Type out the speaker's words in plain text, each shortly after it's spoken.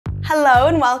Hello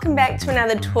and welcome back to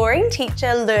another Touring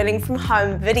Teacher Learning from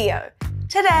Home video.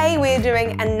 Today we're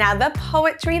doing another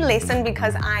poetry lesson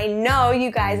because I know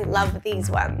you guys love these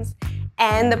ones.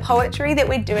 And the poetry that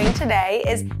we're doing today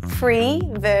is free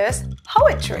verse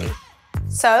poetry.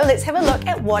 So let's have a look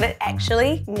at what it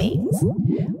actually means.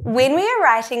 When we are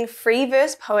writing free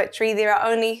verse poetry, there are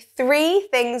only 3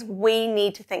 things we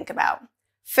need to think about.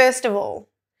 First of all,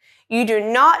 you do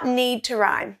not need to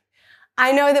rhyme.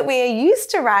 I know that we are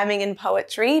used to rhyming in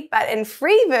poetry, but in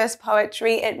free verse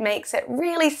poetry, it makes it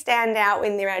really stand out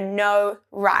when there are no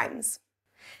rhymes.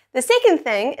 The second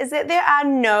thing is that there are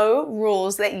no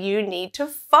rules that you need to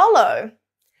follow.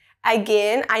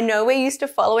 Again, I know we're used to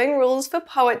following rules for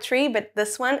poetry, but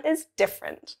this one is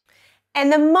different.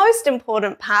 And the most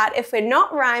important part, if we're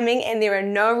not rhyming and there are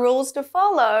no rules to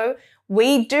follow,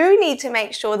 we do need to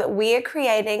make sure that we are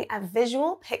creating a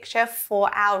visual picture for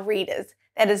our readers.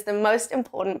 That is the most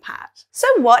important part. So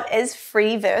what is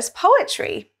free verse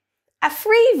poetry? A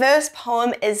free verse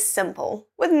poem is simple,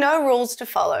 with no rules to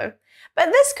follow, but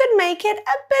this could make it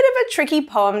a bit of a tricky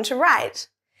poem to write.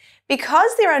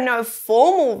 Because there are no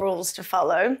formal rules to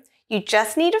follow, you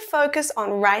just need to focus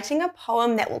on writing a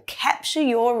poem that will capture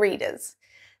your readers.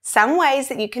 Some ways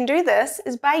that you can do this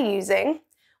is by using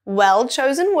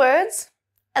well-chosen words,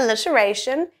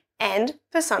 alliteration, and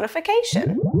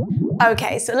personification.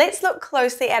 Okay, so let's look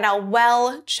closely at our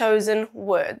well-chosen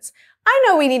words. I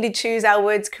know we need to choose our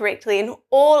words correctly in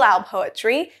all our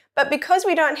poetry, but because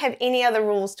we don't have any other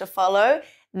rules to follow,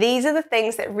 these are the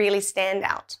things that really stand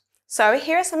out. So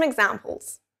here are some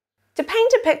examples. To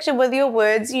paint a picture with your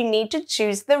words, you need to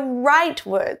choose the right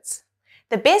words.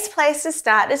 The best place to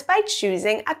start is by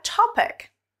choosing a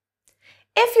topic.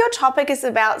 If your topic is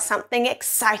about something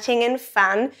exciting and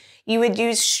fun, you would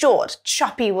use short,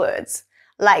 choppy words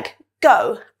like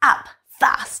go, up,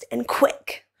 fast, and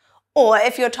quick. Or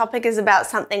if your topic is about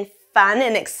something fun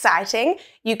and exciting,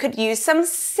 you could use some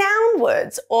sound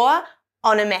words or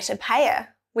onomatopoeia.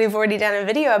 We've already done a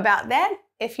video about that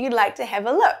if you'd like to have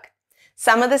a look.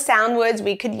 Some of the sound words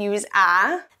we could use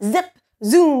are zip,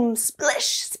 zoom, splish,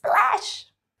 splash.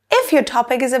 If your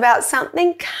topic is about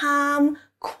something calm,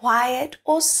 quiet,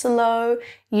 or slow,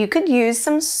 you could use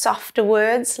some softer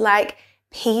words like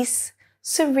peace,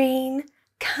 serene,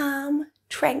 calm,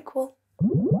 tranquil.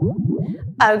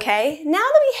 Okay, now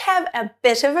that we have a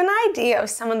bit of an idea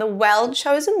of some of the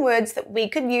well-chosen words that we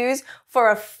could use for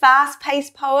a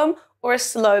fast-paced poem or a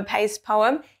slow-paced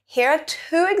poem, here are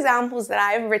 2 examples that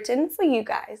I have written for you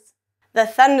guys. The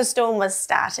thunderstorm was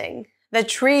starting. The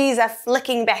trees are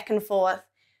flicking back and forth.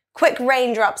 Quick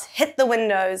raindrops hit the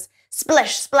windows.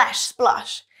 Splish, splash,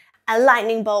 splosh. A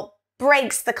lightning bolt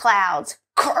breaks the clouds.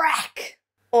 Crack!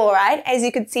 Alright, as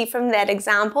you could see from that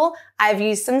example, I've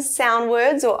used some sound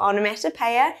words or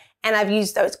onomatopoeia, and I've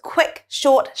used those quick,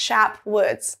 short, sharp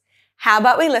words. How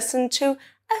about we listen to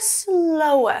a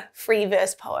slower free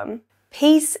verse poem?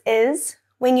 Peace is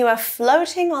when you are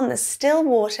floating on the still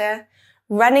water,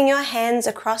 running your hands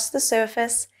across the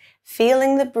surface,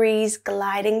 feeling the breeze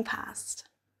gliding past.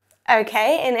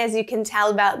 Okay, and as you can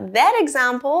tell about that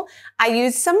example, I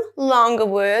used some longer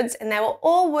words, and they were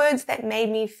all words that made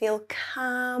me feel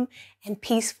calm and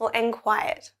peaceful and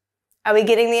quiet. Are we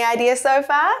getting the idea so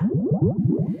far?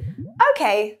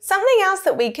 Okay, something else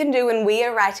that we can do when we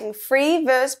are writing free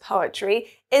verse poetry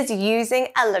is using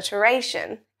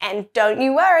alliteration. And don't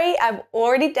you worry, I've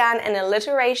already done an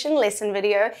alliteration lesson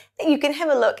video that you can have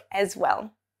a look as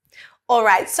well.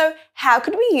 Alright, so how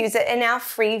could we use it in our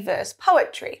free verse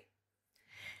poetry?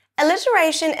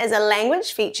 Alliteration is a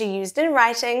language feature used in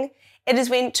writing. It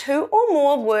is when 2 or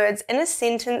more words in a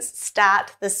sentence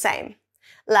start the same,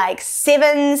 like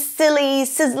 7 silly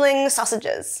sizzling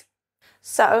sausages.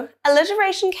 So,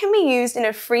 alliteration can be used in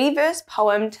a free verse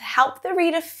poem to help the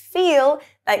reader feel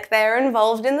like they are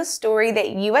involved in the story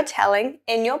that you are telling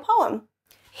in your poem.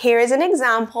 Here is an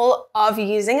example of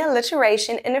using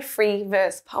alliteration in a free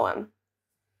verse poem.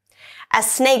 A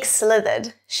snake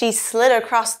slithered. She slid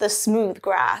across the smooth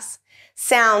grass.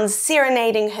 Sounds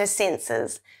serenading her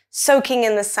senses, soaking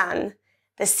in the sun.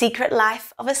 The secret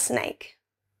life of a snake.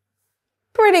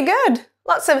 Pretty good.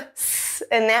 Lots of s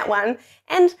in that one.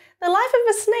 And the life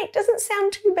of a snake doesn't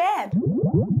sound too bad.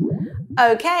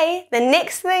 Okay, the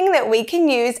next thing that we can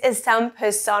use is some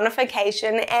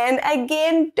personification. And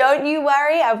again, don't you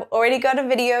worry, I've already got a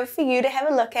video for you to have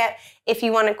a look at if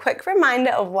you want a quick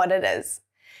reminder of what it is.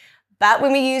 But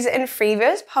when we use it in free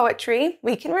verse poetry,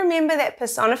 we can remember that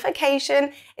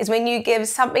personification is when you give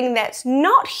something that's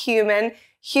not human,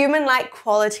 human-like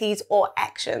qualities or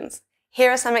actions.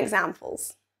 Here are some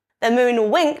examples. The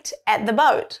moon winked at the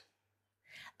boat.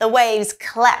 The waves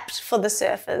clapped for the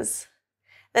surfers.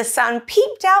 The sun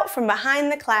peeped out from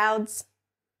behind the clouds.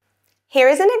 Here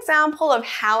is an example of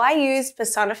how I used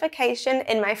personification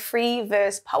in my free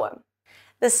verse poem.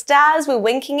 The stars were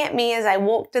winking at me as I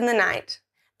walked in the night,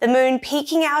 the moon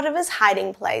peeking out of his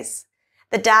hiding place,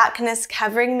 the darkness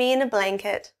covering me in a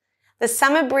blanket, the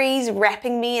summer breeze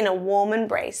wrapping me in a warm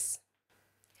embrace.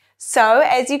 So,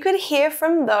 as you could hear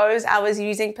from those, I was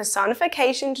using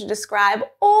personification to describe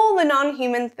all the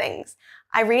non-human things.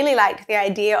 I really liked the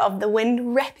idea of the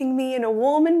wind wrapping me in a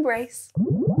warm embrace.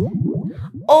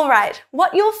 Alright,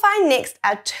 what you'll find next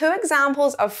are 2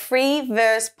 examples of free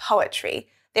verse poetry.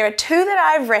 There are 2 that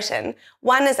I've written.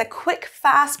 One is a quick,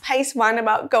 fast-paced one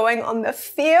about going on the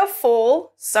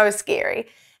fearful, so scary.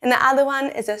 And the other one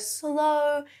is a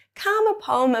slow, calmer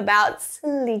poem about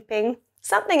sleeping,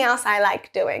 something else I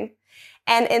like doing.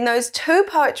 And in those 2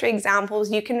 poetry examples,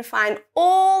 you can find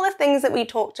all the things that we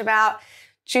talked about,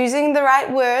 choosing the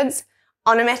right words,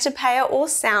 onomatopoeia or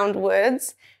sound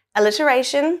words,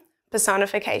 alliteration,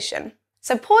 personification.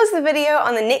 So pause the video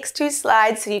on the next 2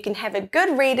 slides so you can have a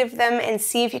good read of them and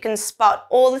see if you can spot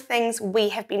all the things we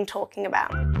have been talking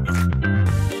about.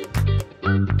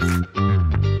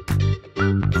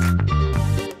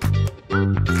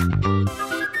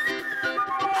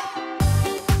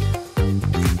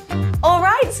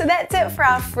 Alright, so that's it for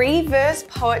our free verse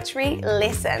poetry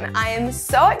lesson. I am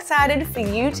so excited for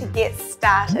you to get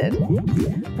started.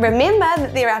 Remember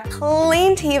that there are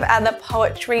plenty of other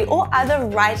poetry or other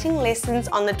writing lessons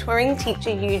on the Touring Teacher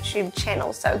YouTube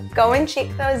channel, so go and check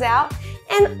those out.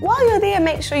 And while you're there,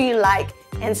 make sure you like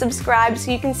and subscribe so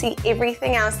you can see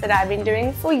everything else that I've been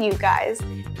doing for you guys.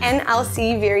 And I'll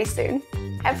see you very soon.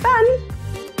 Have fun!